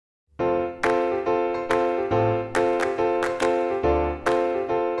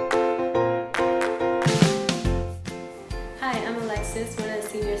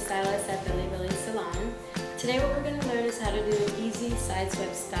stylist at Belli Belli Salon. Today what we're going to learn is how to do an easy side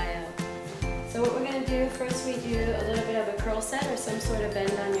swept style. So what we're going to do, first we do a little bit of a curl set or some sort of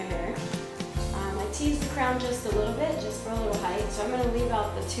bend on your hair. I tease the crown just a little bit, just for a little height, so I'm going to leave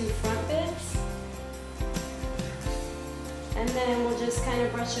out the two front bits. And then we'll just kind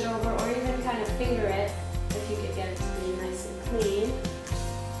of brush it over or even kind of finger it if you could get it to be nice and clean.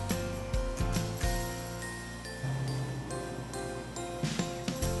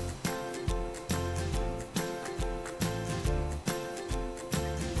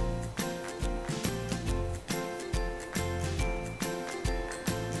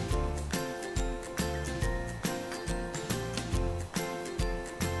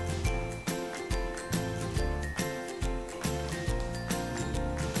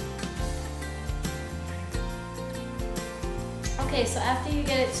 Okay, so after you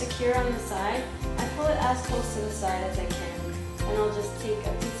get it secure on the side, I pull it as close to the side as I can. And I'll just take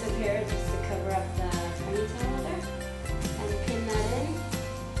a piece of hair just to cover up the ponytail there and pin that in.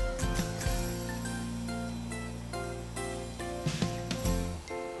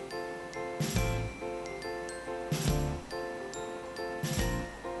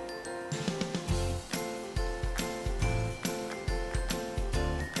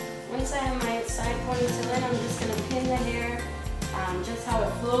 Once I have my side ponytail in, I'm just going to pin the hair just how it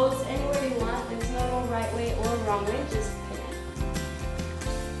flows anywhere you want. There's no right way or wrong way, just pin it.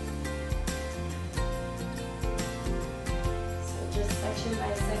 So just section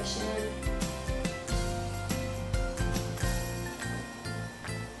by section.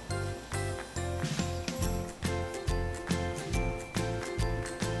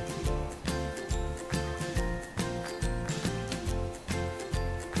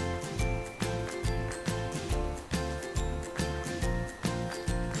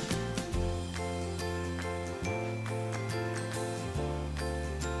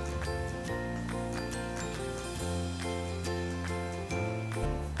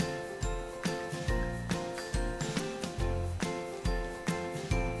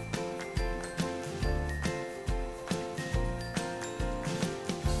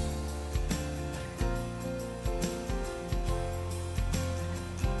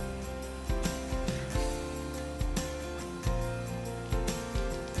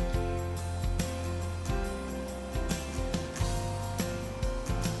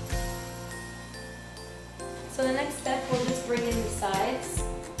 So the next step, we'll just bring in the sides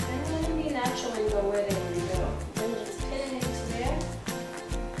and let them be natural and go where they want to go. Then just pin it into there.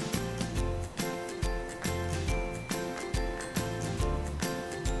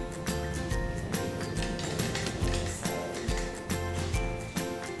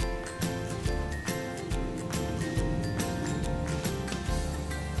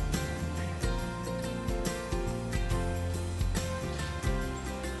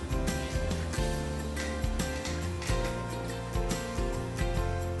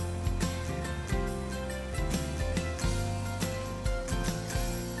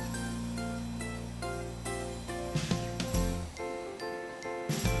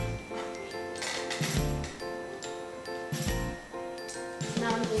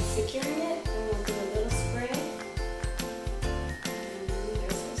 Now I'm just securing it, and we'll do a little spray. And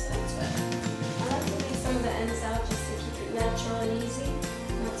there's my side swept. I like to leave some of the ends out just to keep it natural and easy,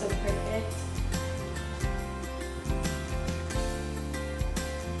 not so perfect.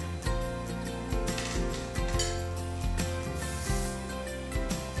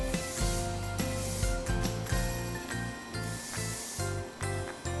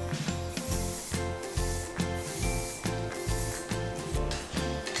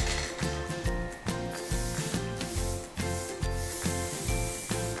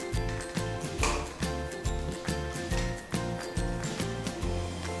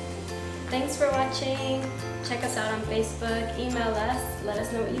 Thanks for watching. Check us out on Facebook, email us, let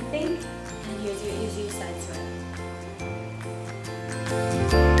us know what you think, and here's your easy side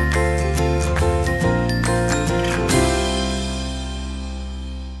swept.